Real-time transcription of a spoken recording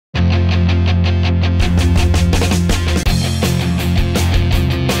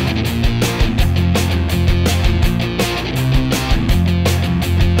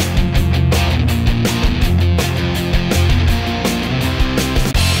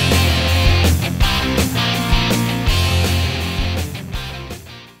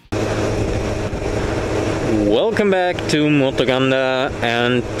Welcome back to Motoganda,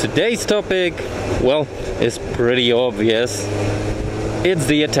 and today's topic, well, is pretty obvious. It's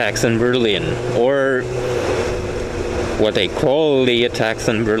the attacks in Berlin, or what they call the attacks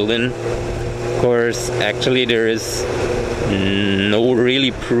in Berlin. Of course, actually there is no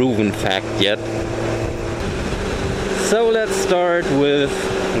really proven fact yet. So let's start with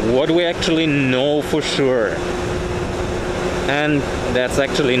what we actually know for sure. And that's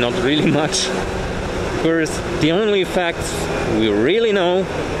actually not really much. Of course, the only facts we really know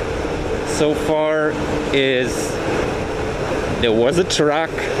so far is there was a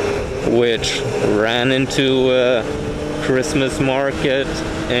truck which ran into a Christmas market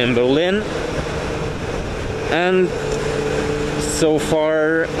in Berlin, and so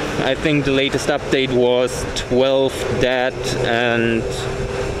far I think the latest update was 12 dead and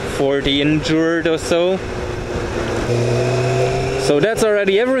 40 injured or so. So that's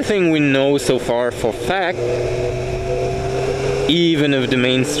already everything we know so far for fact, even if the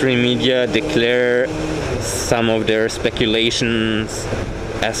mainstream media declare some of their speculations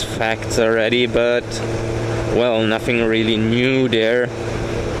as facts already, but well, nothing really new there.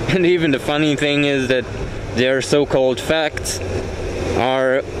 And even the funny thing is that their so-called facts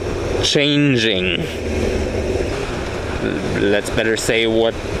are changing. Let's better say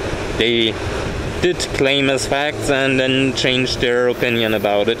what they did claim as facts and then changed their opinion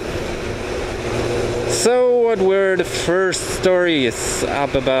about it. So what were the first stories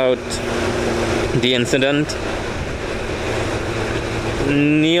up about the incident?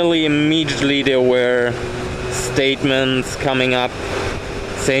 Nearly immediately there were statements coming up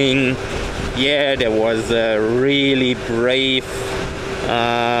saying, yeah, there was a really brave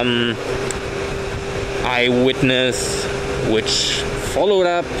eyewitness which followed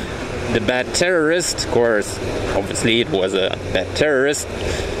up the bad terrorist. Of course, obviously it was a bad terrorist,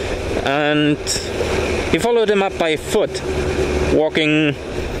 and he followed him up by foot, walking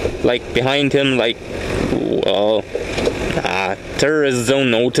like behind him, like, well, terrorists don't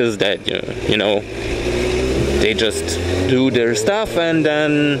notice that, you know, they just do their stuff and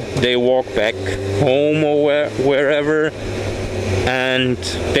then they walk back home or wherever, and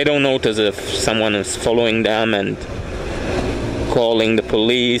they don't notice if someone is following them and calling the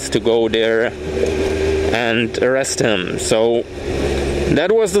police to go there and arrest him. So that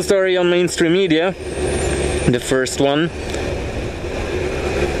was the story on mainstream media, the first one.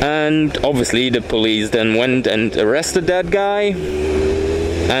 And obviously the police then went and arrested that guy,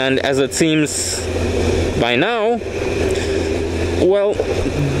 and as it seems by now, well,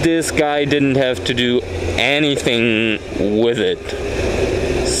 this guy didn't have to do anything with it.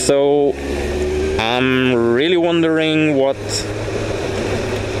 So I'm really wondering what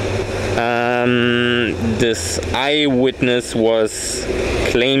this eyewitness was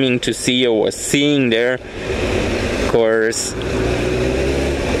claiming to see or was seeing there. Of course,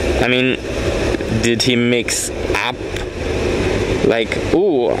 I mean, did he mix up like,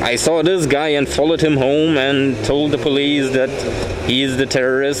 oh, I saw this guy and followed him home and told the police that he's the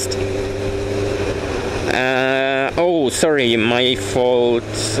terrorist? Oh, sorry, my fault.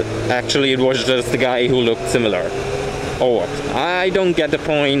 Actually, it was just the guy who looked similar. Oh, what? I don't get the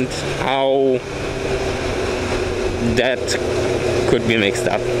point how that could be mixed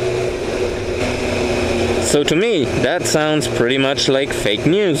up. So to me, that sounds pretty much like fake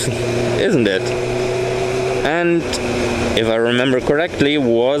news, isn't it? And if I remember correctly,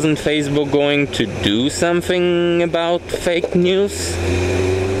 wasn't Facebook going to do something about fake news?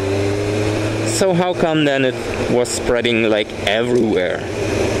 So how come then it was spreading like everywhere?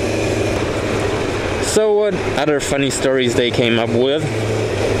 So what other funny stories they came up with?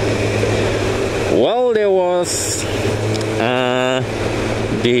 Well, there was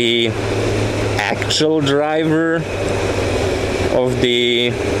the actual driver of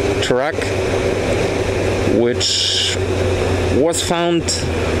the truck, which was found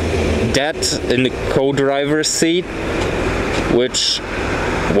dead in the co-driver's seat, which,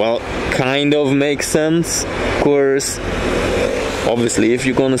 well, kind of makes sense. Of course, obviously, if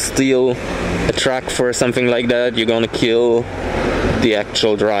you're gonna steal a truck for something like that, you're gonna kill the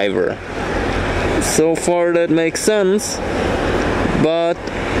actual driver. So far that makes sense, but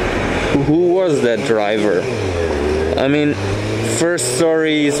who was that driver? I mean, first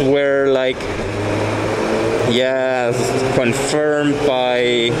stories were like, yeah, confirmed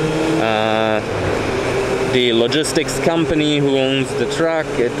by the logistics company who owns the truck.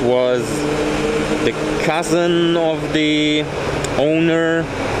 It was the cousin of the owner.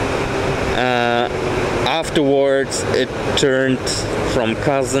 Afterwards, it turned from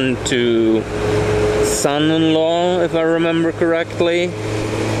cousin to son-in-law, if I remember correctly.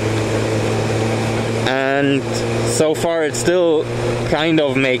 and so far it still kind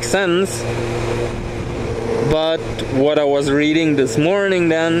of makes sense. But what I was reading this morning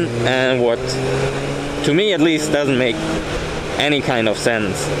then, and what to me at least doesn't make any kind of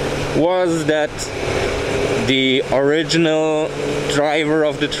sense, was that the original driver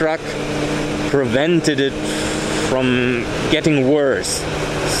of the truck prevented it from getting worse.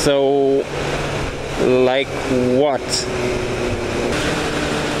 So, like what?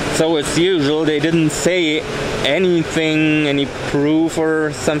 So it's usual, they didn't say anything, any proof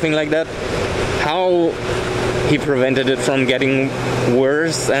or something like that, how he prevented it from getting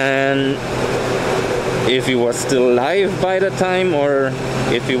worse, and if he was still alive by the time, or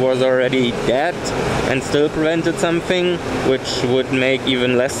if he was already dead and still prevented something, which would make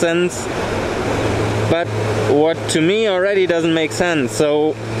even less sense. But what to me already doesn't make sense.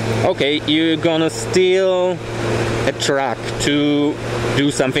 So, okay, you're gonna steal a truck to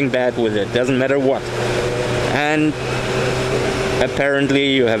do something bad with it, doesn't matter what. And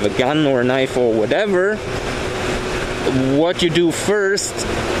apparently you have a gun or a knife or whatever. What you do first,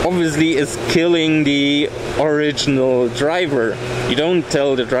 obviously, is killing the original driver. You don't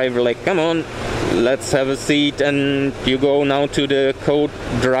tell the driver, like, come on, let's have a seat, and you go now to the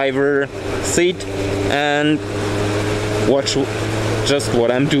co-driver seat and watch just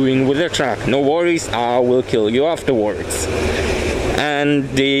what I'm doing with the truck. No worries, I will kill you afterwards. And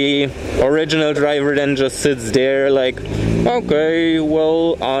the original driver then just sits there like, okay,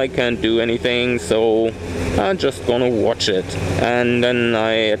 well, I can't do anything, so I'm just gonna watch it. And then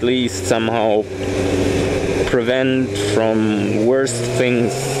I at least somehow prevent from worse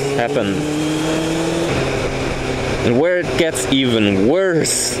things happen. And where it gets even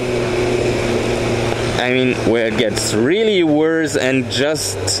worse, I mean, where it gets really worse and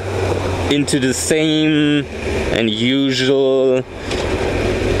just into the same and usual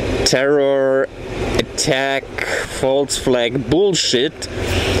terror attack false flag bullshit,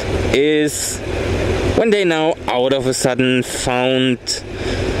 is when they now out of a sudden found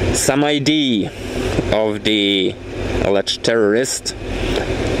some ID of the alleged terrorist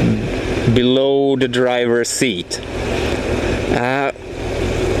below the driver's seat.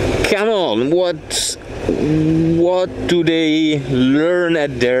 Come on, what do they learn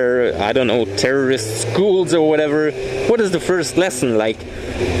at their, I don't know, terrorist schools or whatever? What is the first lesson? Like,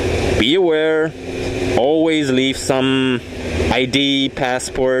 be aware, always leave some ID,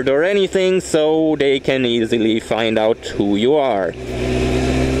 passport or anything so they can easily find out who you are.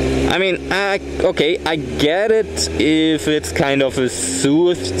 I mean, okay, I get it if it's kind of a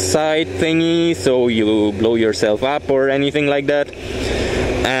suicide thingy, so you blow yourself up or anything like that,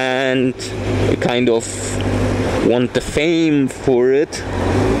 and you kind of want the fame for it.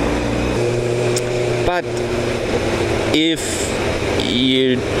 But if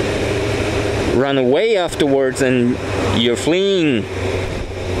you run away afterwards and you're fleeing,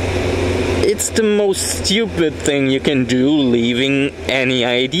 it's the most stupid thing you can do, leaving any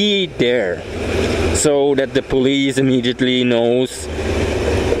ID there, so that the police immediately knows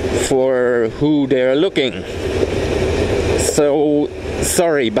for who they're looking. So,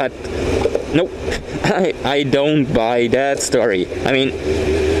 sorry, but nope, I don't buy that story. I mean,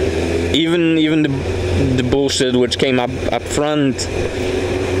 even the bullshit which came up front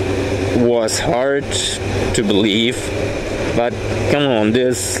was hard to believe, but come on,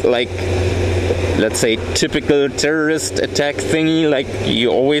 this, like, let's say typical terrorist attack thingy, like you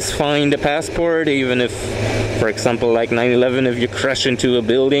always find a passport, even if, for example, like 9/11, if you crash into a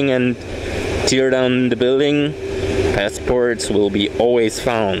building and tear down the building, passports will be always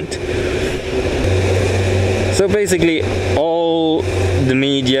found. So basically all the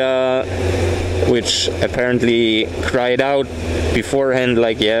media, which apparently cried out beforehand,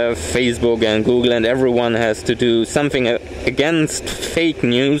 like, yeah, Facebook and Google and everyone has to do something against fake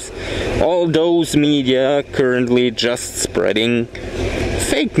news, all those media currently just spreading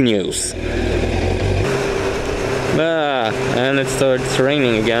fake news. And it starts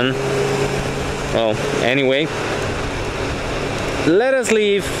raining again. Well, anyway, let us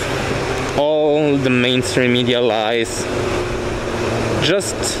leave all the mainstream media lies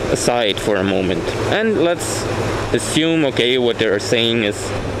just aside for a moment, and let's assume, okay, what they're saying is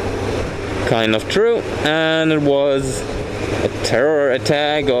kind of true, and it was a terror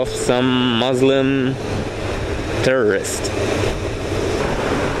attack of some Muslim terrorist.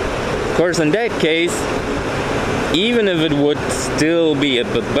 Of course, in that case, even if it would still be a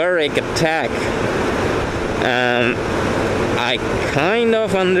barbaric attack, I kind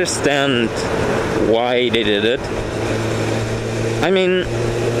of understand why they did it. I mean,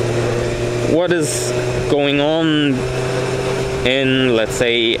 what is going on in, let's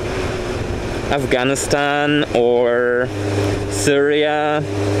say, Afghanistan or Syria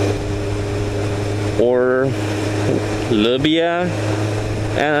or Libya.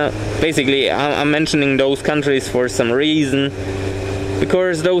 Basically, I'm mentioning those countries for some reason,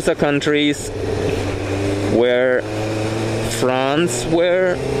 because those are countries where France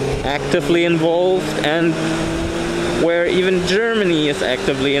were actively involved, and where even Germany is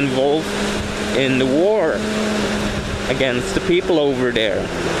actively involved in the war against the people over there.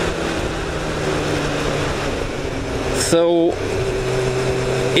 So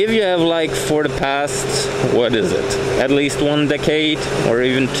if you have, like, for the past, what is it, at least 1 decade or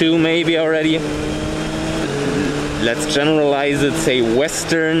even 2 maybe already, let's generalize it, say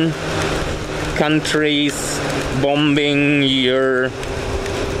Western countries bombing your,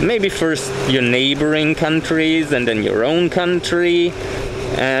 maybe first your neighboring countries and then your own country,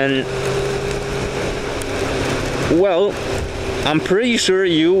 and well, I'm pretty sure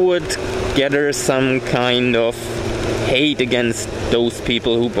you would gather some kind of hate against those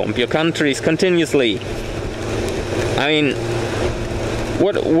people who bomb your countries continuously. I mean,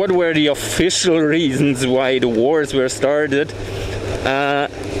 what were the official reasons why the wars were started?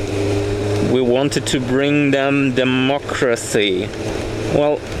 We wanted to bring them democracy.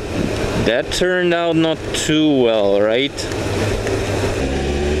 Well, that turned out not too well, right?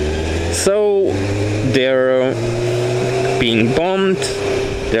 So they're being bombed,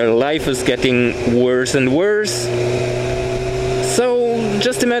 their life is getting worse and worse. So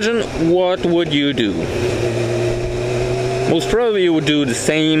just imagine, what would you do? Most probably you would do the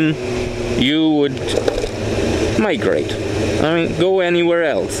same. You would migrate. I mean, go anywhere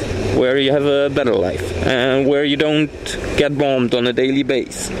else where you have a better life and where you don't get bombed on a daily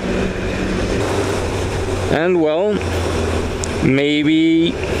basis. And well,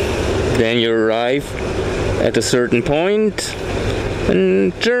 maybe then you arrive at a certain point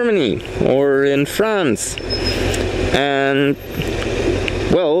in Germany or in France, and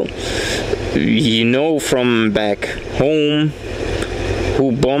well, you know from back home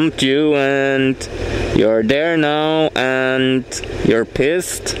who bombed you, and you're there now and you're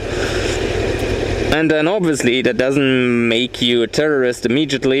pissed. And then obviously that doesn't make you a terrorist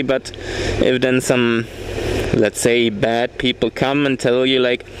immediately, but if then some, let's say, bad people come and tell you,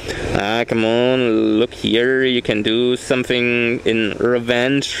 like, come on, look here, you can do something in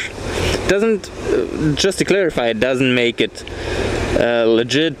revenge, doesn't, just to clarify, it doesn't make it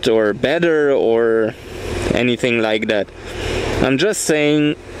legit or better or anything like that. I'm just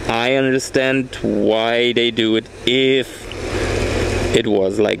saying I understand why they do it if it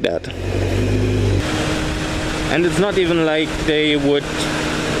was like that. And it's not even like they would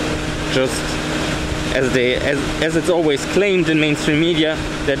just, as it's always claimed in mainstream media,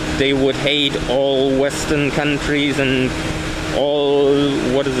 that they would hate all Western countries and all,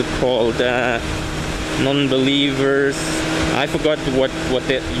 what is it called, non-believers. I forgot what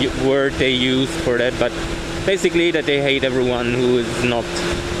the word they used for that, but basically that they hate everyone who is not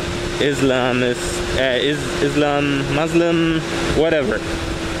Islam, Muslim, whatever.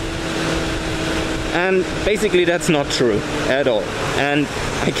 And basically that's not true at all, and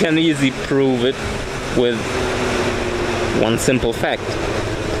I can easily prove it with one simple fact.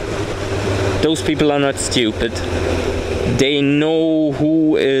 Those people are not stupid. They know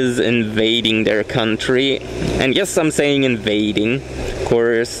who is invading their country, and yes, I'm saying invading, of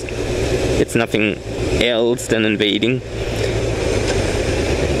course it's nothing else than invading,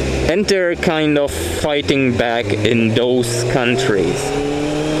 and they're kind of fighting back in those countries.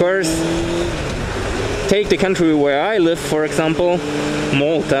 Of course, take the country where I live, for example,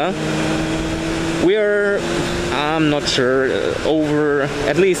 Malta. We are, I'm not sure,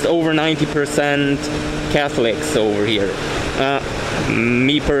 at least over 90% Catholics over here.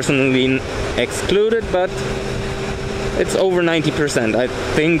 Me personally excluded, but it's over 90%. I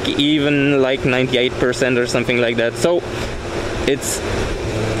think even like 98% or something like that. So it's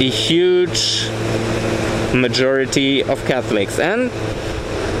a huge majority of Catholics and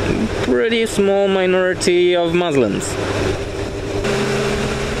pretty small minority of Muslims.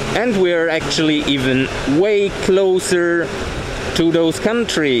 And we're actually even way closer to those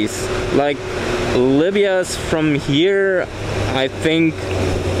countries. Like Libya's from here, I think,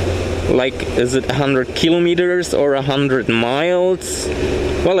 like, is it 100 kilometers or 100 miles?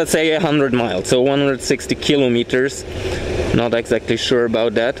 Well, let's say 100 miles, so 160 kilometers. Not exactly sure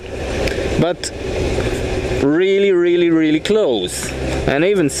about that. But really, really, really close. And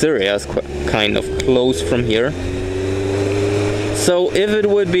even Syria is kind of close from here. So if it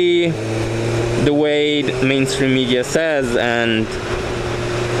would be the way the mainstream media says, and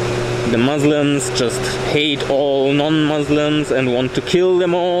the Muslims just hate all non-Muslims and want to kill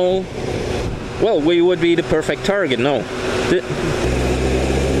them all, well, we would be the perfect target, no.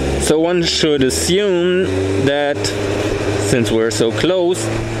 So one should assume that since we're so close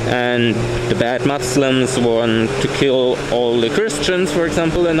and the bad Muslims want to kill all the Christians, for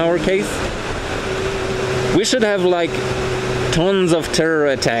example, in our case, we should have like tons of terror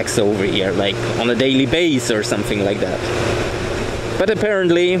attacks over here, like on a daily basis or something like that. But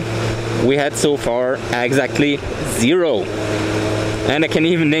apparently we had so far exactly 0. And I can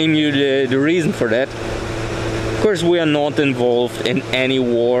even name you the reason for that. Of course, we are not involved in any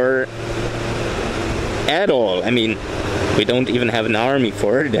war at all. I mean, we don't even have an army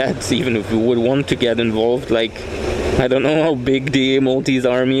for that, even if we would want to get involved. Like, I don't know how big the Maltese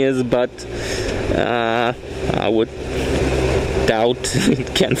army is, but I would doubt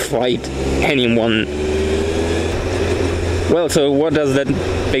it can fight anyone. Well, so what does that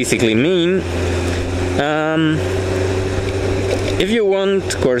basically mean? If you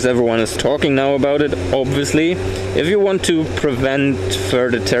want, of course everyone is talking now about it, obviously, if you want to prevent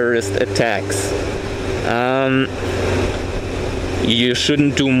further terrorist attacks, you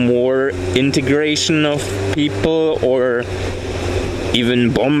shouldn't do more integration of people or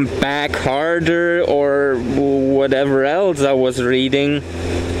even bomb back harder or whatever else I was reading.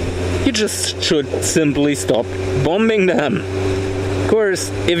 You just should simply stop bombing them. Of course,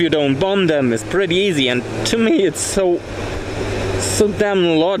 if you don't bomb them, it's pretty easy, and to me it's so damn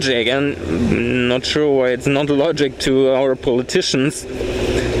logic, and I'm not sure why it's not logic to our politicians.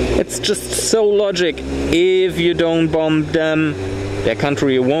 It's just so logic. If you don't bomb them, their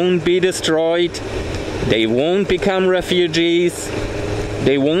country won't be destroyed, they won't become refugees,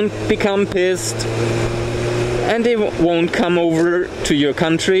 they won't become pissed, and they won't come over to your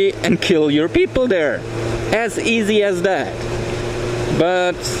country and kill your people there. As easy as that.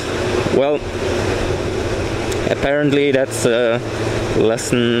 But, well, apparently that's a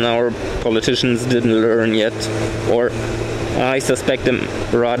lesson our politicians didn't learn yet, or I suspect them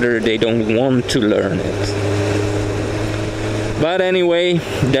rather they don't want to learn it. But anyway,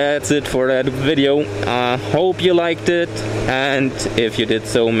 that's it for that video. I hope you liked it, and if you did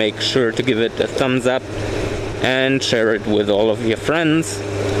so, make sure to give it a thumbs up and share it with all of your friends.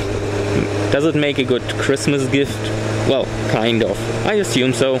 Does it make a good Christmas gift? Well, kind of. I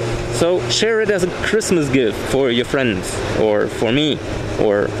assume so. So share it as a Christmas gift for your friends, or for me,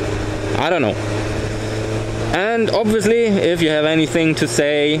 or I don't know. And obviously, if you have anything to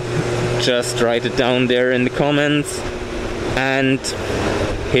say, just write it down there in the comments, and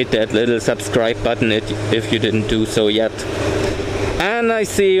hit that little subscribe button if you didn't do so yet. And I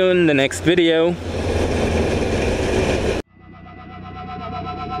see you in the next video.